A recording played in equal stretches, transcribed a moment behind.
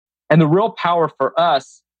And the real power for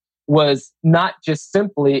us was not just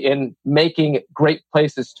simply in making great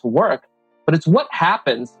places to work, but it's what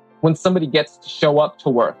happens when somebody gets to show up to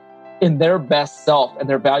work in their best self and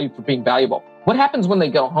their value for being valuable. What happens when they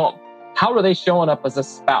go home? How are they showing up as a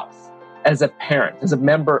spouse, as a parent, as a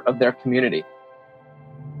member of their community?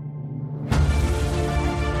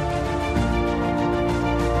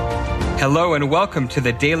 Hello and welcome to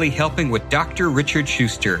the Daily Helping with Dr. Richard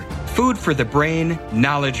Schuster. Food for the brain,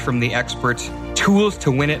 knowledge from the experts, tools to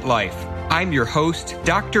win at life. I'm your host,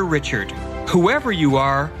 Dr. Richard. Whoever you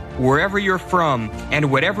are, wherever you're from, and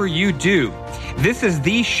whatever you do, this is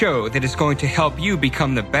the show that is going to help you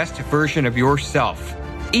become the best version of yourself.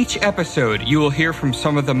 Each episode, you will hear from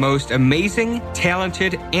some of the most amazing,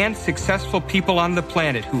 talented, and successful people on the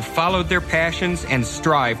planet who followed their passions and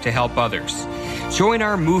strive to help others. Join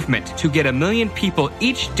our movement to get 1 million people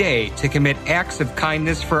each day to commit acts of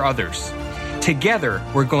kindness for others. Together,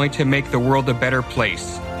 we're going to make the world a better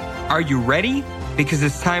place. Are you ready? Because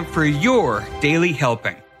it's time for your Daily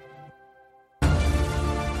Helping.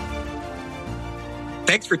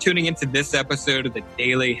 Thanks for tuning into this episode of the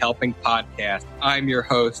Daily Helping Podcast. I'm your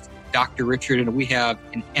host, Dr. Richard, and we have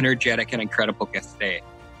an energetic and incredible guest today.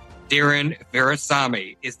 Darren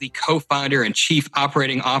Virassammy is the co-founder and chief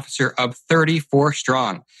operating officer of 34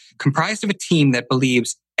 Strong, comprised of a team that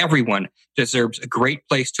believes everyone deserves a great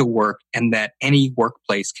place to work and that any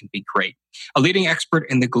workplace can be great. A leading expert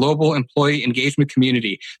in the global employee engagement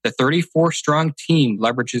community, the 34 Strong team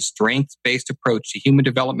leverages strengths-based approach to human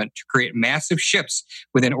development to create massive shifts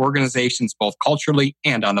within organizations, both culturally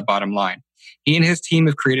and on the bottom line. He and his team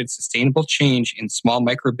have created sustainable change in small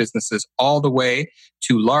micro businesses all the way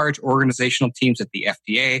to large organizational teams at the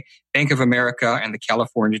FDA, Bank of America, and the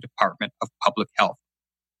California Department of Public Health.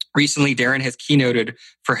 Recently, Darren has keynoted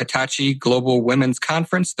for Hitachi Global Women's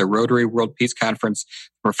Conference, the Rotary World Peace Conference,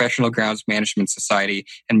 Professional Grounds Management Society,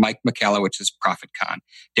 and Mike McCallowich's ProfitCon.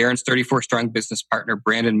 Darren's 34 Strong business partner,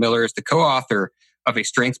 Brandon Miller, is the co-author of a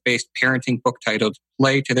strengths-based parenting book titled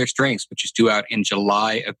Play to Their Strengths, which is due out in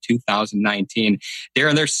July of 2019.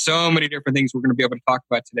 Darren, there's so many different things we're going to be able to talk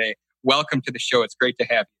about today. Welcome to the show. It's great to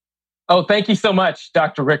have you. Oh, thank you so much,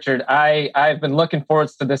 Dr. Richard. I've been looking forward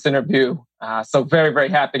to this interview. So very, very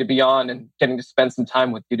happy to be on and getting to spend some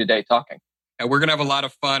time with you today talking. We're going to have a lot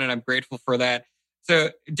of fun, and I'm grateful for that. So,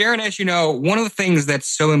 Darren, as you know, one of the things that's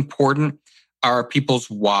so important are people's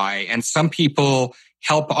why. And some people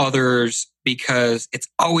help others because it's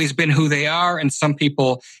always been who they are. And some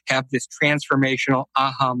people have this transformational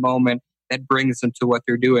aha moment that brings them to what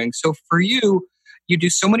they're doing. So for you, you do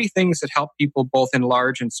so many things that help people both in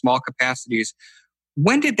large and small capacities.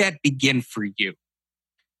 When did that begin for you?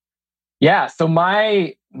 Yeah, so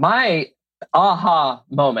my aha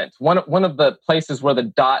moment, one of the places where the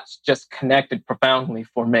dots just connected profoundly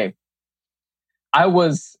for me. I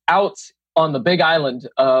was out on the big island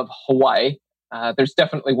of Hawaii. There's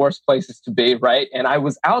definitely worse places to be, right? And I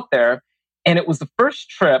was out there, and it was the first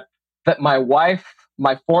trip that my wife,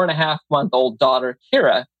 my 4.5-month-old daughter,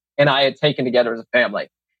 Kira, and I had taken together as a family.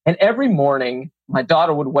 And every morning, my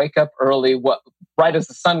daughter would wake up early, right as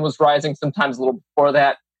the sun was rising, sometimes a little before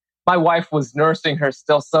that. My wife was nursing her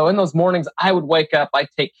still. So in those mornings, I would wake up, I'd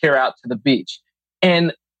take Kira out to the beach.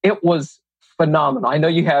 And it was phenomenal. I know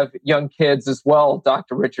you have young kids as well,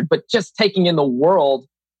 Dr. Richard, but just taking in the world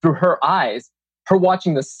through her eyes, her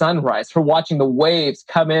watching the sunrise, her watching the waves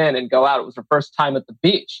come in and go out. It was her first time at the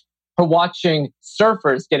beach. Her watching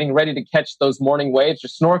surfers getting ready to catch those morning waves or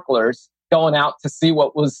snorkelers going out to see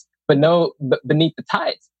what was beneath the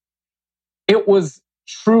tides. It was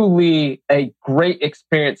truly a great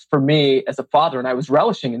experience for me as a father, and I was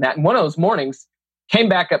relishing in that. And one of those mornings, came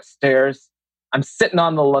back upstairs. I'm sitting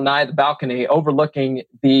on the lanai, the balcony, overlooking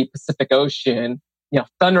the Pacific Ocean,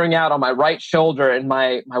 thundering out on my right shoulder, and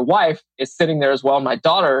my wife is sitting there as well. My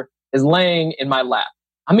daughter is laying in my lap.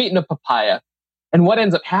 I'm eating a papaya. And what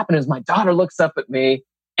ends up happening is my daughter looks up at me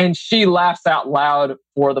and she laughs out loud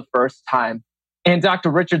for the first time. And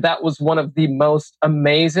Dr. Richard, that was one of the most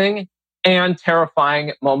amazing and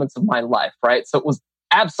terrifying moments of my life, right? So it was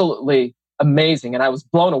absolutely amazing. And I was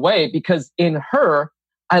blown away because in her,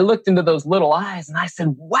 I looked into those little eyes and I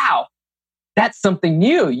said, wow, that's something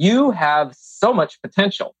new. You have so much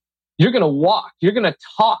potential. You're going to walk. You're going to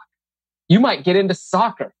talk. You might get into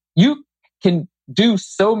soccer. You can do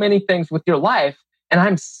so many things with your life. And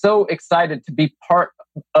I'm so excited to be part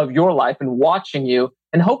of your life and watching you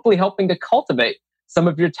and hopefully helping to cultivate some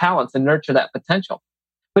of your talents and nurture that potential.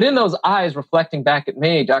 But in those eyes reflecting back at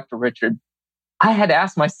me, Dr. Richard, I had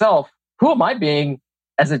asked myself, who am I being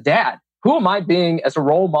as a dad? Who am I being as a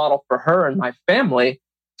role model for her and my family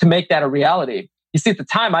to make that a reality? you see, at the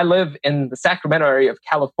time I live in the Sacramento area of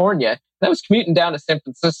California, and I was commuting down to San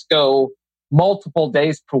Francisco multiple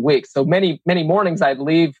days per week. So many mornings I'd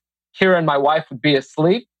leave, Kira and my wife would be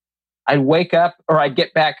asleep. I'd wake up, or I'd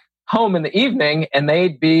get back home in the evening and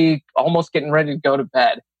they'd be almost getting ready to go to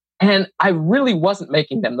bed. And I really wasn't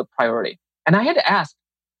making them the priority. And I had to ask,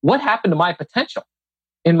 what happened to my potential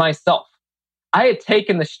in myself? I had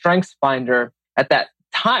taken the Strengths Finder at that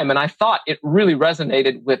time, and I thought it really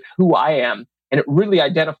resonated with who I am, and it really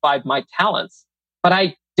identified my talents, but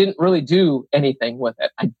I didn't really do anything with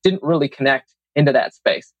it. I didn't really connect into that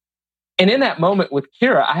space. And in that moment with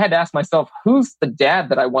Kira, I had to ask myself, who's the dad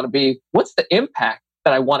that I want to be? What's the impact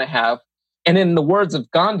that I want to have? And in the words of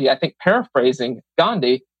Gandhi, I think paraphrasing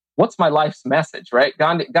Gandhi, what's my life's message, right?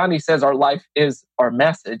 Gandhi says our life is our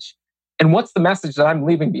message. And what's the message that I'm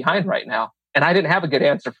leaving behind right now? And I didn't have a good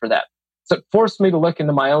answer for that. So it forced me to look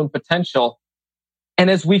into my own potential. And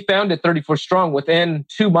as we founded 34 Strong, within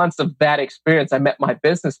 2 months of that experience, I met my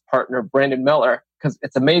business partner, Brandon Miller, because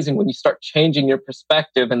it's amazing when you start changing your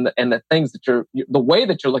perspective and the things that the way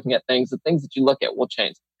that you're looking at things, the things that you look at will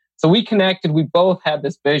change. So we connected. We both had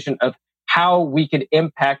this vision of how we could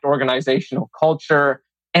impact organizational culture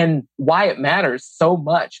and why it matters so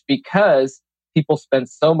much, because people spend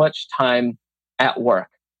so much time at work.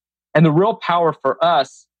 And the real power for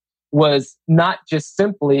us was not just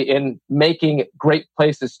simply in making great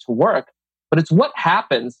places to work, but it's what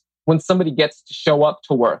happens when somebody gets to show up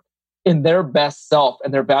to work in their best self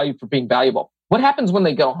and their value for being valuable. What happens when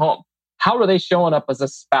they go home? How are they showing up as a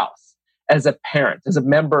spouse, as a parent, as a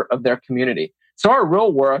member of their community? So our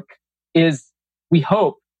real work is, we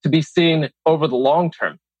hope, to be seen over the long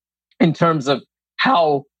term in terms of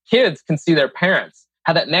how kids can see their parents,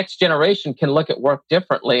 how that next generation can look at work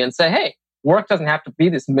differently and say, hey, work doesn't have to be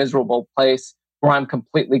this miserable place where I'm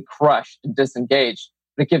completely crushed and disengaged,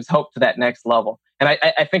 but it gives hope to that next level. And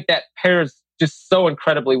I think that pairs just so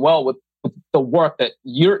incredibly well with the work that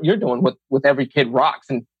you're doing with Every Kid Rocks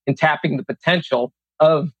and tapping the potential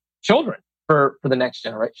of children for the next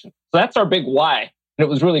generation. So that's our big why. And it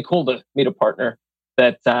was really cool to meet a partner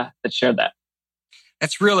that shared that.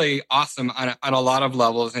 That's really awesome on a lot of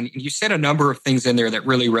levels. And you said a number of things in there that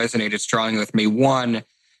really resonated strongly with me. One,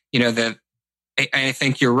 that I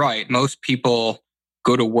think you're right. Most people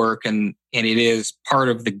go to work and it is part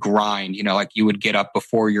of the grind. Like you would get up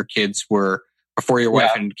before your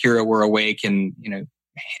wife and Kira were awake and,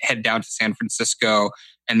 head down to San Francisco.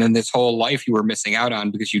 And then this whole life you were missing out on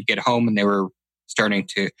because you'd get home and they were starting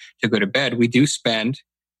to go to bed. We do spend,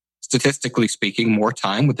 statistically speaking, more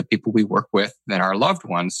time with the people we work with than our loved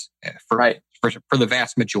ones for the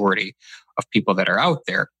vast majority of people that are out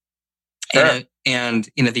there. Sure. And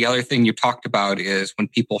the other thing you talked about is when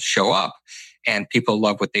people show up and people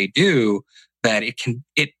love what they do, that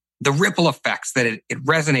the ripple effects that it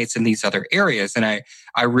resonates in these other areas. And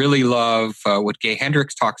I really love what Gay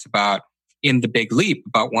Hendricks talks about in The Big Leap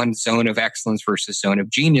about one zone of excellence versus zone of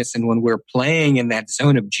genius. And when we're playing in that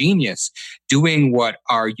zone of genius, doing what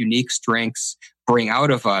our unique strengths bring out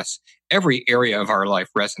of us, every area of our life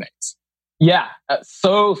resonates. Yeah,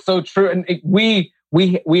 so true. And we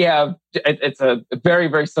have, it's a very,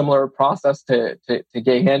 very similar process to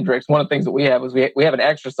Gay Hendricks. One of the things that we have is we have an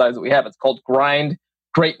exercise that we have. It's called Grind,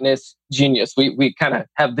 Greatness, Genius. We kind of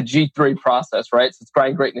have the G3 process, right? So it's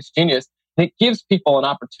Grind, Greatness, Genius. And it gives people an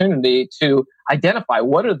opportunity to identify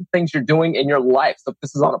what are the things you're doing in your life. So if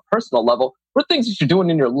this is on a personal level, what are things that you're doing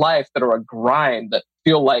in your life that are a grind, that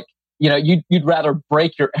feel like, you'd rather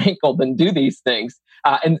break your ankle than do these things.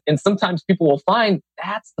 And sometimes people will find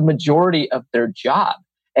that's the majority of their job.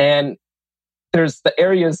 And there's the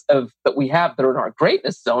areas that we have that are in our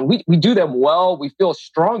greatness zone. We do them well. We feel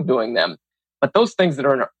strong doing them. But those things that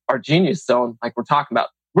are in our genius zone, like we're talking about,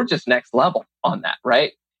 we're just next level on that,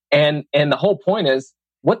 right? And the whole point is,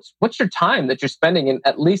 what's your time that you're spending in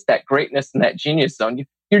at least that greatness and that genius zone?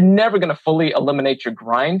 You're never going to fully eliminate your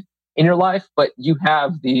grind in your life, but you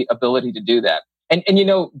have the ability to do that. And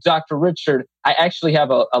Dr. Richard, I actually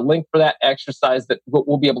have a link for that exercise that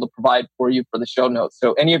we'll be able to provide for you for the show notes.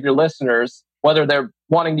 So any of your listeners, whether they're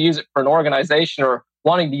wanting to use it for an organization or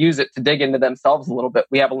wanting to use it to dig into themselves a little bit,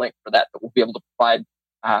 we have a link for that we'll be able to provide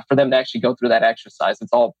for them to actually go through that exercise.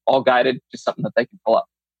 It's all guided, just something that they can pull up.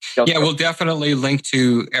 We'll definitely link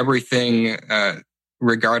to everything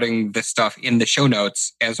regarding this stuff in the show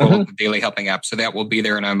notes as well as the Daily Helping app. So that will be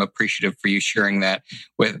there, and I'm appreciative for you sharing that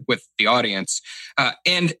with the audience.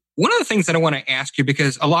 And one of the things that I want to ask you,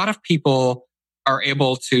 because a lot of people are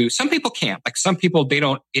able to, some people can't. Like some people, they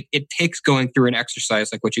don't. It takes going through an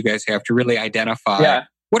exercise like what you guys have to really identify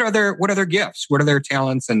what are their gifts, what are their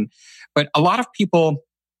talents, but a lot of people,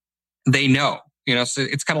 they know So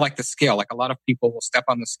it's kind of like the scale. Like a lot of people will step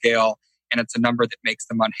on the scale and it's a number that makes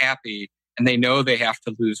them unhappy. And they know they have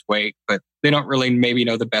to lose weight, but they don't really maybe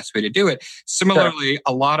know the best way to do it. Similarly,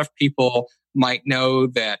 a lot of people might know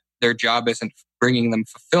that their job isn't bringing them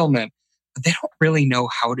fulfillment, but they don't really know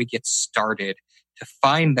how to get started to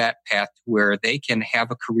find that path where they can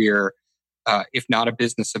have a career, if not a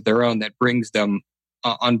business of their own, that brings them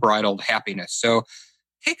unbridled happiness. So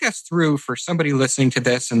take us through for somebody listening to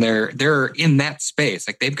this and they're in that space.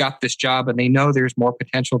 Like they've got this job and they know there's more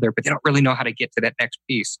potential there, but they don't really know how to get to that next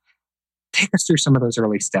piece. Take us through some of those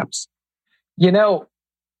early steps.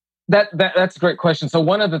 That's a great question. So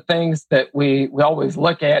one of the things that we always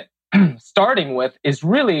look at starting with is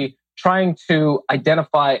really trying to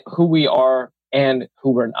identify who we are and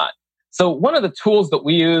who we're not. So one of the tools that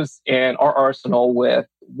we use in our arsenal with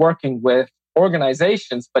working with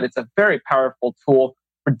organizations, but it's a very powerful tool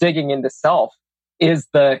for digging into self, is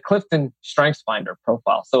the Clifton Strengths Finder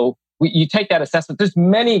profile. So you take that assessment. There's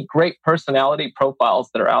many great personality profiles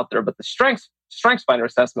that are out there, but the Strengths Finder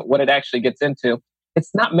assessment, what it actually gets into,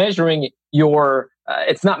 it's not measuring your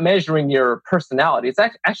personality. It's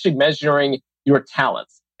actually measuring your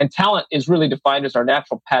talents. And talent is really defined as our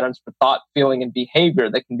natural patterns for thought, feeling, and behavior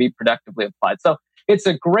that can be productively applied. So it's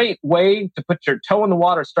a great way to put your toe in the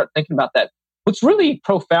water, start thinking about that. What's really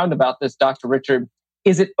profound about this, Dr. Richard,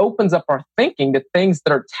 is it opens up our thinking to things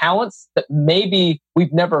that are talents that maybe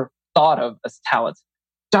we've never thought of as talents.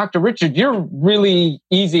 Dr. Richard, you're really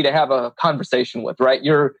easy to have a conversation with, right?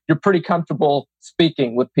 You're pretty comfortable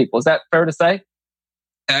speaking with people. Is that fair to say?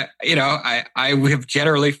 I have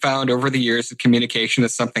generally found over the years that communication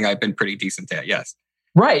is something I've been pretty decent at. Yes.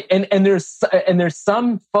 Right. And there's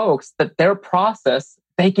some folks that their process,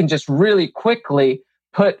 they can just really quickly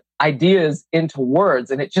put ideas into words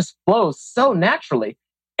and it just flows so naturally.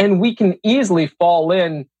 And we can easily fall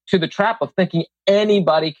in to the trap of thinking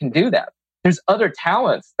anybody can do that. There's other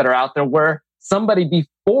talents that are out there where somebody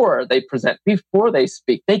before they present, before they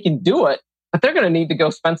speak, they can do it, but they're going to need to go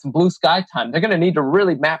spend some blue sky time. They're going to need to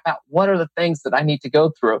really map out what are the things that I need to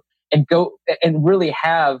go through and go and really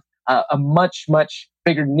have a much, much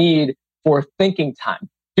bigger need for thinking time.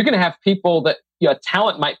 You're going to have people that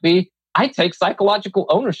talent might be, I take psychological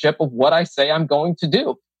ownership of what I say I'm going to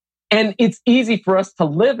do. And it's easy for us to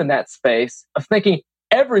live in that space of thinking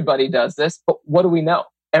everybody does this, but what do we know?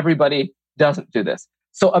 Everybody doesn't do this.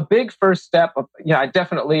 So a big first step of, I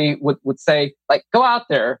definitely would say, like, go out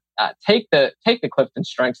there, take the Clifton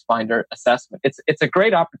Strengths Finder assessment. It's a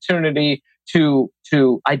great opportunity to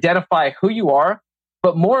identify who you are,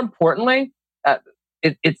 but more importantly,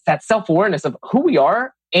 it's that self-awareness of who we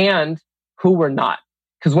are and who we're not.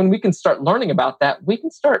 Because when we can start learning about that, we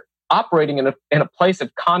can start operating in a place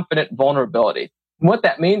of confident vulnerability. And what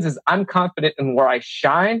that means is I'm confident in where I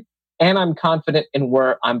shine and I'm confident in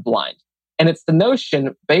where I'm blind. And it's the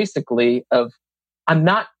notion basically of I'm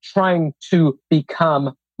not trying to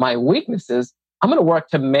become my weaknesses. I'm going to work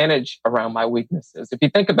to manage around my weaknesses. If you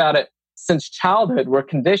think about it, since childhood, we're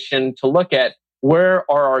conditioned to look at where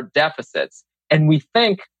are our deficits. And we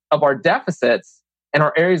think of our deficits and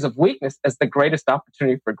our areas of weakness as the greatest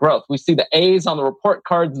opportunity for growth. We see the A's on the report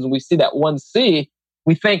cards and we see that one C.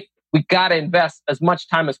 We think we got to invest as much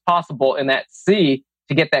time as possible in that C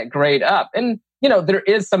to get that grade up. And, there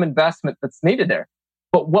is some investment that's needed there.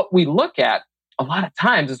 But what we look at a lot of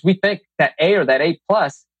times is we think that A or that A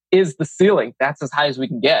plus is the ceiling. That's as high as we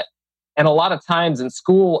can get. And a lot of times in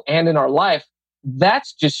school and in our life,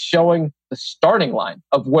 that's just showing the starting line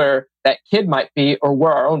of where that kid might be or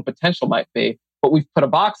where our own potential might be. But we've put a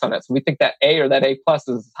box on it. So we think that A or that A plus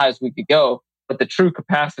is as high as we could go. But the true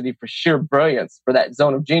capacity for sheer brilliance, for that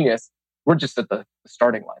zone of genius, we're just at the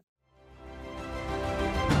starting line.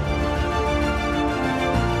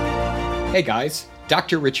 Hey guys,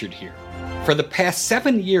 Dr. Richard here. For the past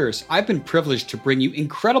 7 years, I've been privileged to bring you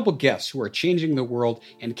incredible guests who are changing the world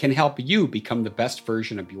and can help you become the best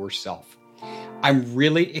version of yourself. I'm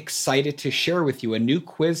really excited to share with you a new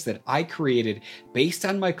quiz that I created based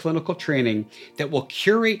on my clinical training that will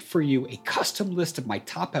curate for you a custom list of my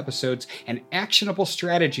top episodes and actionable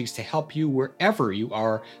strategies to help you wherever you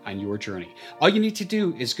are on your journey. All you need to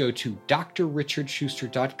do is go to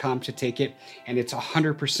drrichardschuster.com to take it, and it's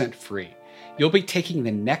 100% free. You'll be taking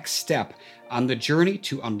the next step on the journey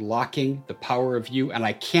to unlocking the power of you, and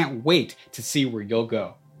I can't wait to see where you'll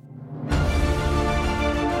go.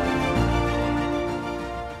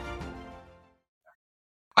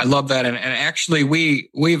 I love that. And actually, we've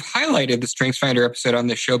highlighted the Strengths Finder episode on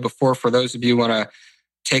this show before. For those of you who want to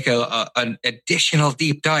take an additional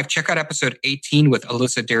deep dive, check out episode 18 with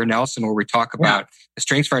Alyssa Darren Nelson, where we talk about the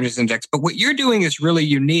StrengthsFinders Index. But what you're doing is really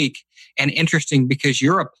unique and interesting because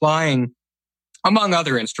you're applying, among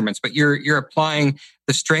other instruments, but you're applying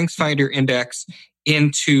the StrengthsFinder Index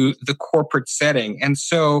into the corporate setting. And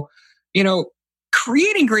so,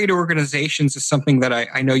 creating great organizations is something that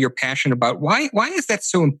I know you're passionate about. Why is that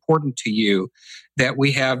so important to you that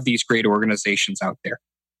we have these great organizations out there?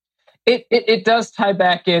 It does tie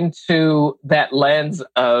back into that lens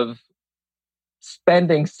of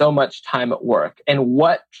spending so much time at work and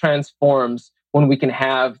what transforms when we can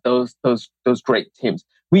have those great teams.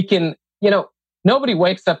 We can, nobody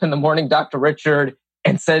wakes up in the morning, Dr. Richard,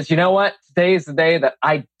 and says, you know what, today is the day that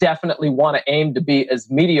I definitely want to aim to be as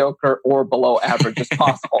mediocre or below average as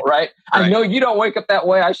possible, right? I know you don't wake up that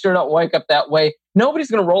way. I sure don't wake up that way. Nobody's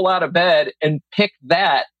going to roll out of bed and pick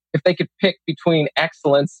that if they could pick between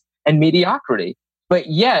excellence and mediocrity. But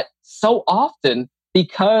yet, so often,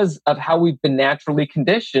 because of how we've been naturally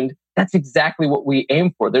conditioned, that's exactly what we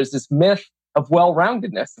aim for. There's this myth of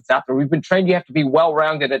well-roundedness that's out there. We've been trained you have to be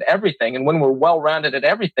well-rounded at everything. And when we're well-rounded at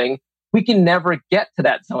everything, we can never get to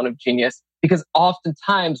that zone of genius because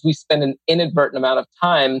oftentimes we spend an inadvertent amount of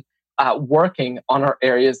time working on our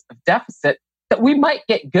areas of deficit that we might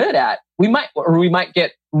get good at. We might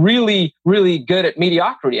get really, really good at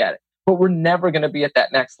mediocrity at it, but we're never going to be at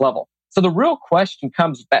that next level. So the real question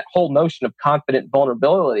comes with that whole notion of confident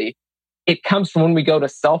vulnerability. It comes from when we go to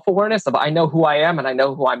self-awareness of I know who I am and I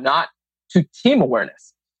know who I'm not, to team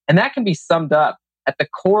awareness. And that can be summed up at the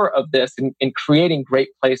core of this in creating great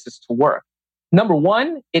places to work. Number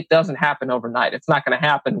one, it doesn't happen overnight. It's not going to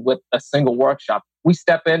happen with a single workshop. We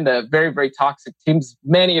step into very, very toxic teams.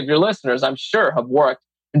 Many of your listeners, I'm sure, have worked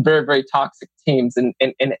in very, very toxic teams and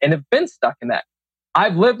have been stuck in that.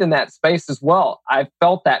 I've lived in that space as well. I've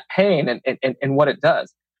felt that pain and what it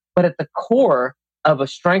does. But at the core of a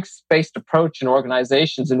strengths-based approach in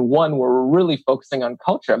organizations, and one where we're really focusing on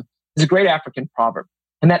culture, is a great African proverb.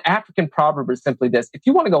 And that African proverb is simply this: if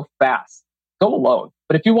you want to go fast, go alone.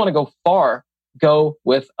 But if you want to go far, go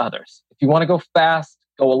with others. If you want to go fast,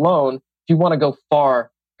 go alone. If you want to go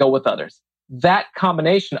far, go with others. That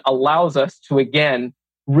combination allows us to, again,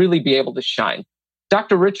 really be able to shine.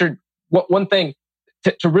 Dr. Richard, one thing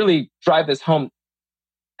to really drive this home,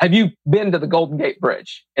 have you been to the Golden Gate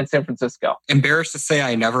Bridge in San Francisco? Embarrassed to say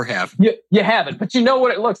I never have. You haven't, but you know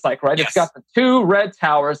what it looks like, right? Yes. It's got the two red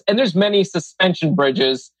towers, and there's many suspension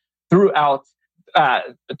bridges throughout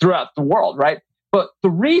the world, right? But the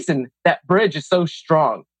reason that bridge is so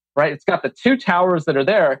strong, right? It's got the two towers that are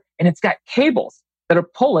there, and it's got cables that are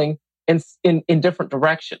pulling in different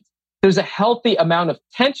directions. There's a healthy amount of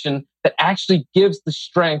tension that actually gives the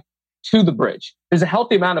strength to the bridge. There's a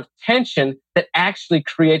healthy amount of tension that actually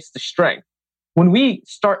creates the strength. When we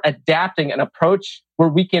start adapting an approach where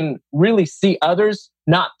we can really see others,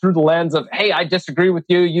 not through the lens of, hey, I disagree with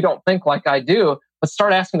you, you don't think like I do, but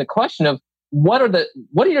start asking the question of, what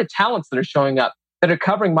are your talents that are showing up that are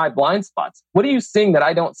covering my blind spots? What are you seeing that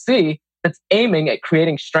I don't see that's aiming at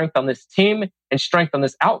creating strength on this team and strength on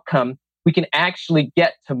this outcome? We can actually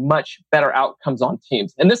get to much better outcomes on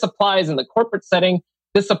teams. And this applies in the corporate setting.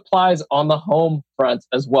 This applies on the home front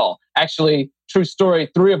as well. Actually, true story,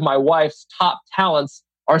 3 of my wife's top talents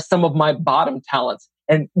are some of my bottom talents.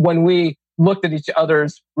 And when we looked at each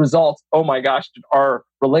other's results, oh my gosh, did our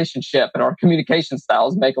relationship and our communication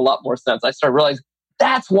styles make a lot more sense. I started realizing,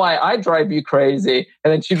 that's why I drive you crazy.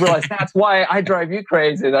 And then she'd realize, that's why I drive you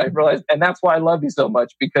crazy. And I realized, and that's why I love you so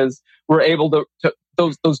much, because we're able to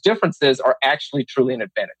those differences are actually truly an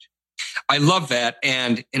advantage. I love that.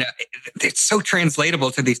 And it's so translatable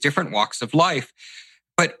to these different walks of life.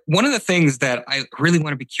 But one of the things that I really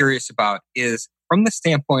want to be curious about is from the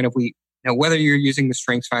standpoint of whether you're using the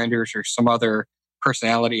StrengthsFinders or some other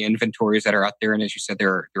personality inventories that are out there. And as you said,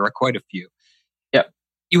 there are quite a few. Yep.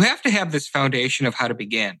 You have to have this foundation of how to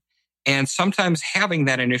begin. And sometimes having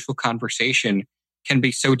that initial conversation can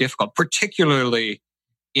be so difficult, particularly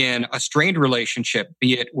in a strained relationship,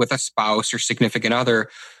 be it with a spouse or significant other,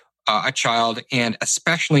 a child, and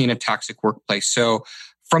especially in a toxic workplace. So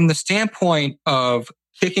from the standpoint of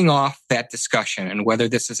kicking off that discussion, and whether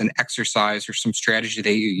this is an exercise or some strategy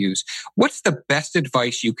that you use, what's the best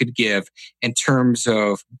advice you could give in terms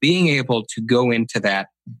of being able to go into that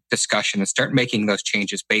discussion and start making those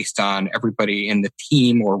changes based on everybody in the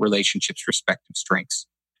team or relationship's respective strengths?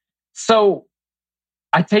 So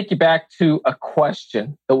I take you back to a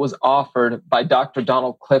question that was offered by Dr.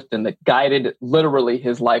 Donald Clifton that guided literally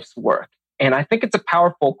his life's work. And I think it's a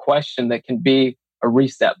powerful question that can be a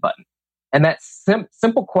reset button. And that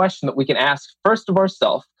simple question that we can ask first of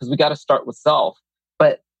ourselves, because we got to start with self,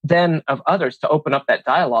 but then of others to open up that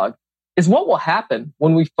dialogue, is what will happen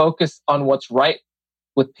when we focus on what's right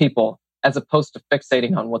with people as opposed to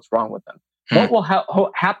fixating on what's wrong with them. What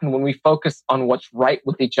will happen when we focus on what's right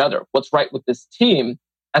with each other, what's right with this team,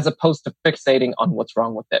 as opposed to fixating on what's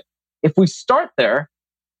wrong with it? If we start there,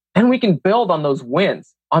 then we can build on those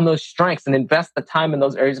wins, on those strengths, and invest the time in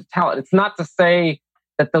those areas of talent. It's not to say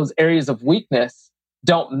that those areas of weakness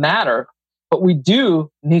don't matter, but we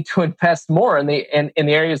do need to invest more in the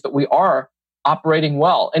areas that we are operating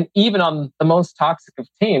well. And even on the most toxic of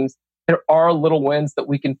teams, there are little wins that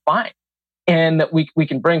we can find and that we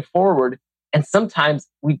can bring forward. And sometimes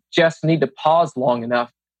we just need to pause long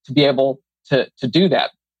enough to be able to do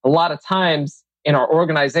that. A lot of times in our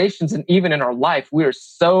organizations and even in our life, we are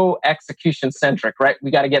so execution centric, right?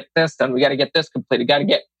 We got to get this done. We got to get this completed. Got to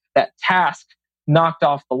get that task knocked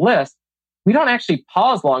off the list. We don't actually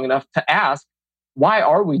pause long enough to ask, why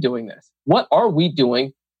are we doing this? What are we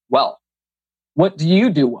doing well? What do you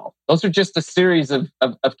do well? Those are just a series of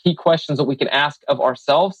key questions that we can ask of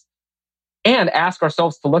ourselves and ask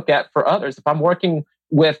ourselves to look at for others. If I'm working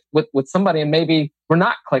with somebody and maybe we're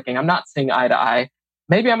not clicking, I'm not seeing eye to eye,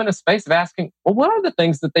 maybe I'm in a space of asking, well, what are the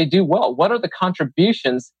things that they do well? What are the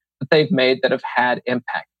contributions that they've made that have had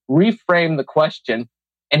impact? Reframe the question.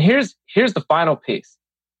 And here's the final piece.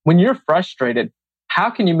 When you're frustrated, how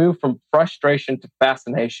can you move from frustration to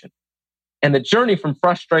fascination? And the journey from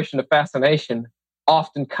frustration to fascination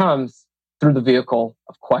often comes through the vehicle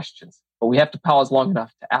of questions. But we have to pause long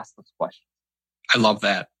enough to ask those questions. I love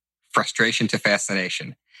that. Frustration to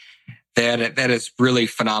fascination. That is really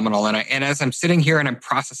phenomenal. And as I'm sitting here and I'm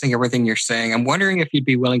processing everything you're saying, I'm wondering if you'd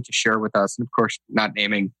be willing to share with us, and of course, not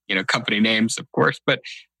naming company names, of course, but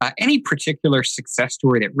any particular success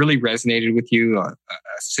story that really resonated with you, a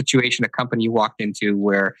situation, a company you walked into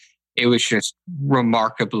where it was just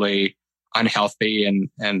remarkably unhealthy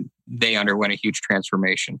and they underwent a huge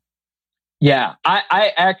transformation. Yeah,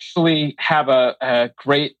 I actually have a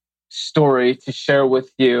great story to share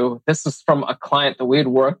with you. This is from a client that we had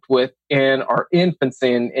worked with in our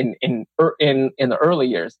infancy in the early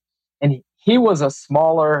years. And he was a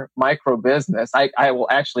smaller micro business. I will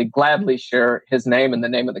actually gladly share his name and the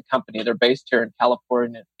name of the company. They're based here in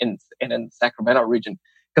California and in the Sacramento region,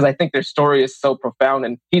 because I think their story is so profound.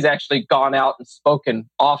 And he's actually gone out and spoken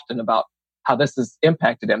often about how this has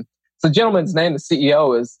impacted him. So the gentleman's name, the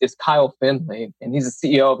CEO, is Kyle Finley, and he's the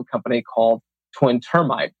CEO of a company called Twin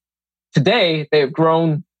Termite. Today, they have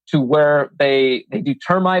grown to where they do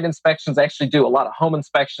termite inspections. They actually do a lot of home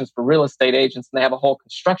inspections for real estate agents, and they have a whole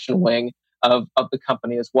construction wing of the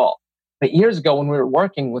company as well. But years ago, when we were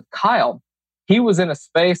working with Kyle, he was in a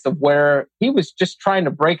space of where he was just trying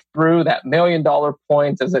to break through that $1 million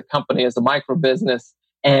point as a company, as a micro business,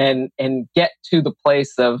 and get to the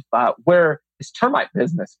place of where his termite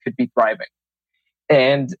business could be thriving.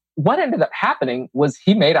 And what ended up happening was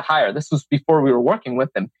he made a hire. This was before we were working with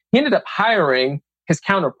him. He ended up hiring his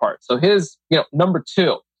counterpart, so his number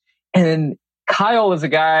two. And Kyle is a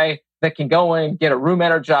guy that can go in, get a room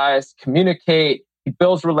energized, communicate. He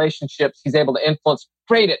builds relationships. He's able to influence,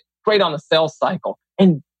 great on the sales cycle,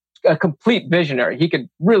 and a complete visionary. He could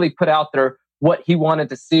really put out there what he wanted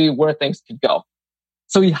to see, where things could go.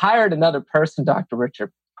 So he hired another person, Dr.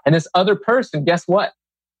 Richard. And this other person, guess what?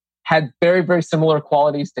 Had very, very similar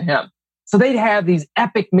qualities to him. So they'd have these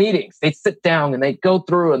epic meetings. They'd sit down and they'd go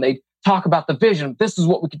through and they'd talk about the vision. This is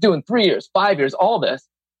what we could do in 3 years, 5 years, all this.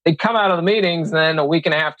 They'd come out of the meetings, and then a week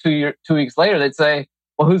and a half, 2 weeks later, they'd say,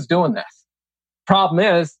 well, who's doing this? Problem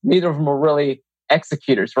is, neither of them were really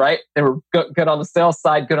executors, right? They were good on the sales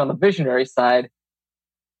side, good on the visionary side.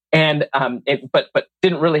 And but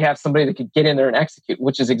didn't really have somebody that could get in there and execute,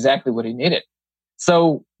 which is exactly what he needed.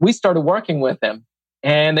 So we started working with them.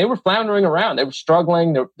 And they were floundering around. They were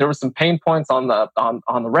struggling. There were some pain points on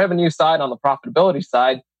the revenue side, on the profitability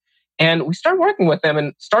side. And we started working with them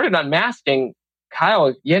and started unmasking,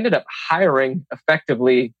 Kyle, you ended up hiring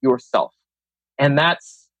effectively yourself. And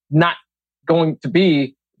that's not going to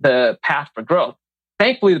be the path for growth.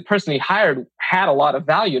 Thankfully, the person he hired had a lot of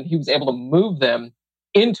value, and he was able to move them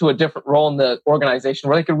into a different role in the organization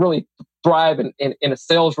where they could really thrive in a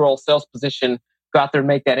sales role, sales position, go out there and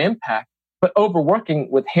make that impact. But overworking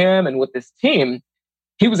with him and with his team,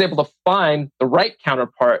 he was able to find the right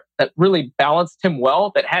counterpart that really balanced him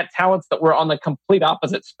well, that had talents that were on the complete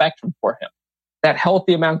opposite spectrum for him. That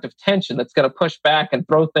healthy amount of tension that's going to push back and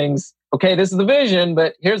throw things, okay, this is the vision,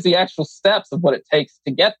 but here's the actual steps of what it takes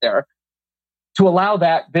to get there, to allow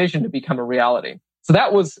that vision to become a reality. So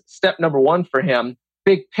that was step number one for him.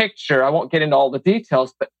 Big picture, I won't get into all the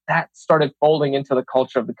details, but that started folding into the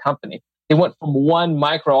culture of the company. They went from one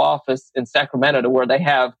micro office in Sacramento to where they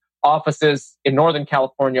have offices in Northern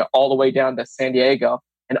California all the way down to San Diego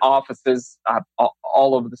and offices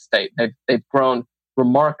all over the state. They've grown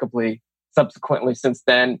remarkably subsequently since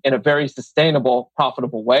then in a very sustainable,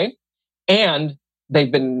 profitable way. And they've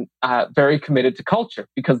been very committed to culture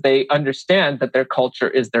because they understand that their culture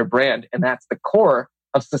is their brand. And that's the core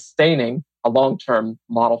of sustaining a long-term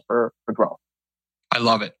model for growth. I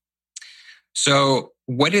love it. So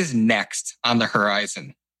what is next on the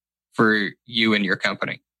horizon for you and your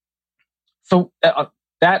company? So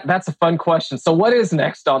that's a fun question. So what is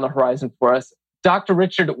next on the horizon for us? Dr.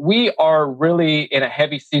 Richard, we are really in a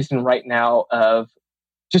heavy season right now of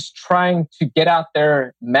just trying to get out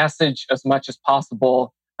their message as much as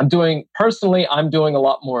possible. I'm doing a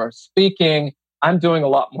lot more speaking. I'm doing a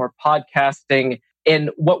lot more podcasting. And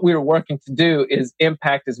what we're working to do is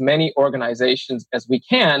impact as many organizations as we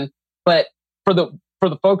can. But for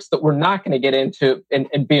the folks that we're not going to get into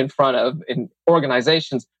and be in front of in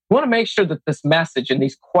organizations, we want to make sure that this message and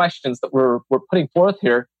these questions that we're putting forth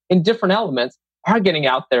here in different elements are getting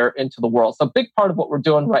out there into the world. So a big part of what we're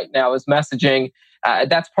doing right now is messaging.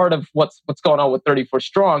 That's part of what's going on with 34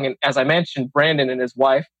 Strong. And as I mentioned, Brandon and his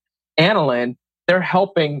wife, Annalyn, they're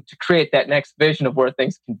helping to create that next vision of where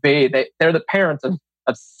things can be. They're the parents of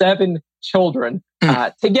 7 children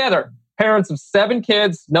together. Parents of 7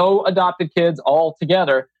 kids, no adopted kids, all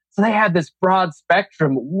together. So they had this broad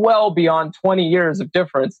spectrum, well beyond 20 years of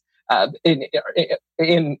difference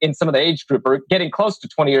in some of the age group, or getting close to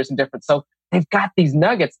 20 years in difference. So they've got these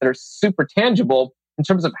nuggets that are super tangible in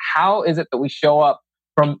terms of how is it that we show up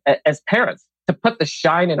as parents to put the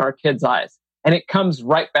shine in our kids' eyes. And it comes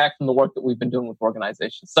right back from the work that we've been doing with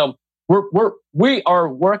organizations. So we are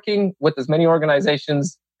working with as many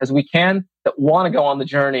organizations as we can that want to go on the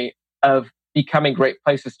journey of becoming great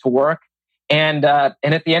places to work. And at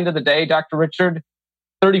the end of the day, Dr. Richard,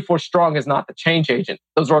 34 Strong is not the change agent.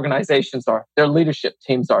 Those organizations are. Their leadership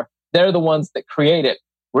teams are. They're the ones that create it.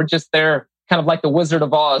 We're just there, kind of like the Wizard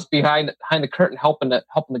of Oz behind the curtain, helping to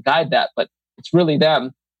guide that. But it's really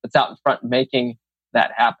them that's out in front making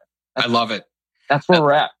that happen. I love it. That's where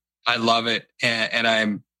we're at. I love it. And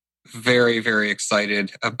I'm very, very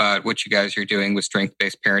excited about what you guys are doing with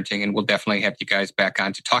strength-based parenting. And we'll definitely have you guys back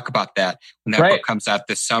on to talk about that when that book comes out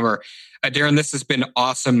this summer. Darren, this has been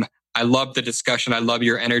awesome. I love the discussion. I love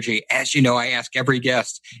your energy. As you know, I ask every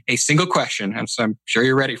guest a single question, and so I'm sure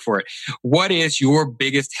you're ready for it. What is your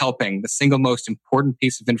biggest helping, the single most important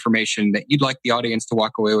piece of information that you'd like the audience to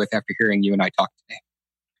walk away with after hearing you and I talk today?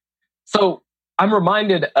 So I'm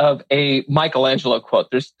reminded of a Michelangelo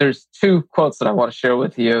quote. There's 2 quotes that I want to share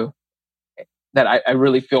with you that I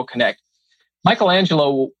really feel connect.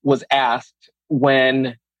 Michelangelo was asked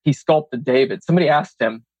when he sculpted David. Somebody asked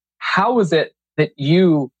him, how is it that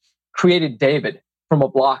you created David from a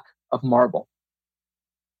block of marble?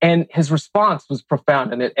 And his response was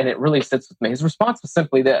profound, and it really sits with me. His response was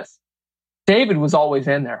simply this: David was always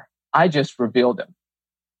in there. I just revealed him.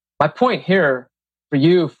 My point here for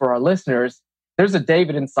you, for our listeners, there's a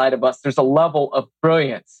David inside of us. There's a level of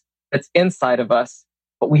brilliance that's inside of us,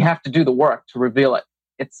 but we have to do the work to reveal it.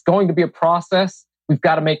 It's going to be a process. We've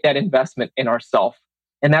got to make that investment in ourselves.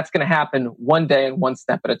 And that's going to happen one day and one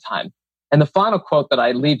step at a time. And the final quote that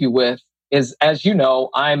I leave you with is, as you know,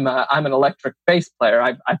 I'm an electric bass player.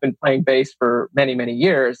 I've been playing bass for many, many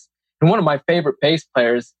years. And one of my favorite bass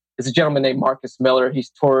players is a gentleman named Marcus Miller. He's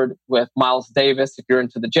toured with Miles Davis, if you're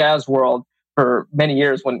into the jazz world, for many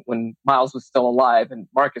years when Miles was still alive. And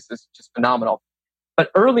Marcus is just phenomenal.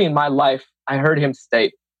 But early in my life, I heard him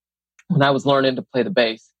state, when I was learning to play the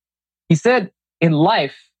bass, he said, in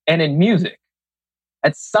life and in music,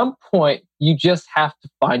 at some point, you just have to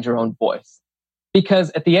find your own voice. Because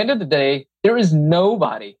at the end of the day, there is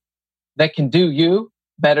nobody that can do you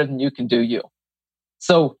better than you can do you.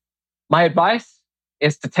 So my advice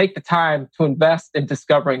is to take the time to invest in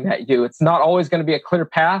discovering that you. It's not always going to be a clear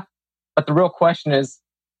path, but the real question is,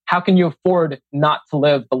 how can you afford not to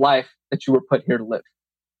live the life that you were put here to live?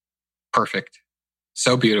 Perfect.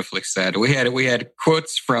 So beautifully said. We had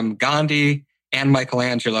quotes from Gandhi and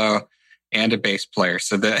Michelangelo and a bass player.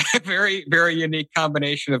 So the very, very unique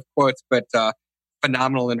combination of quotes, but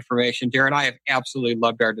phenomenal information. Darren, I have absolutely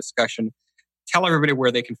loved our discussion. Tell everybody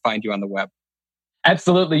where they can find you on the web.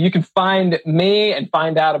 Absolutely. You can find me and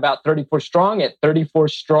find out about 34 Strong at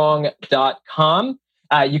 34strong.com.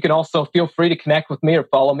 You can also feel free to connect with me or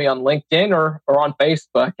follow me on LinkedIn or on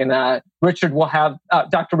Facebook. And Dr. Richard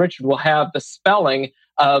will have the spelling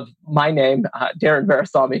of my name, Darren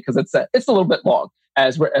Virassammy, because it's a little bit long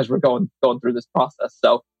as we're going through this process.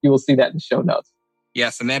 So you will see that in the show notes.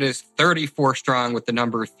 Yes, and that is 34 strong with the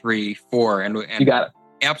number 34. And you got it.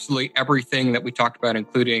 Absolutely everything that we talked about,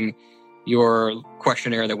 including your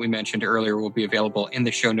questionnaire that we mentioned earlier, will be available in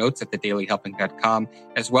the show notes at thedailyhelping.com,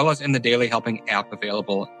 as well as in the Daily Helping app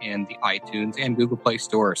available in the iTunes and Google Play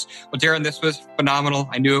stores. Well, Darren, this was phenomenal.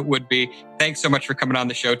 I knew it would be. Thanks so much for coming on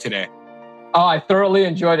the show today. Oh, I thoroughly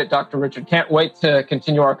enjoyed it, Dr. Richard. Can't wait to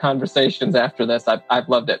continue our conversations after this. I've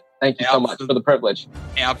loved it. Thank you so much for the privilege.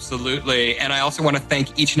 Absolutely. And I also want to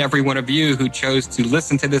thank each and every one of you who chose to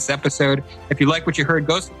listen to this episode. If you like what you heard,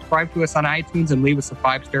 go subscribe to us on iTunes and leave us a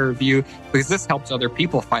 5-star review, because this helps other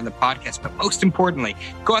people find the podcast. But most importantly,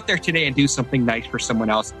 go out there today and do something nice for someone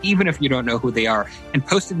else, even if you don't know who they are, and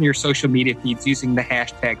post it in your social media feeds using the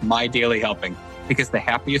hashtag #MyDailyHelping, because the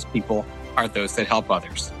happiest people are those that help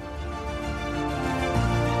others.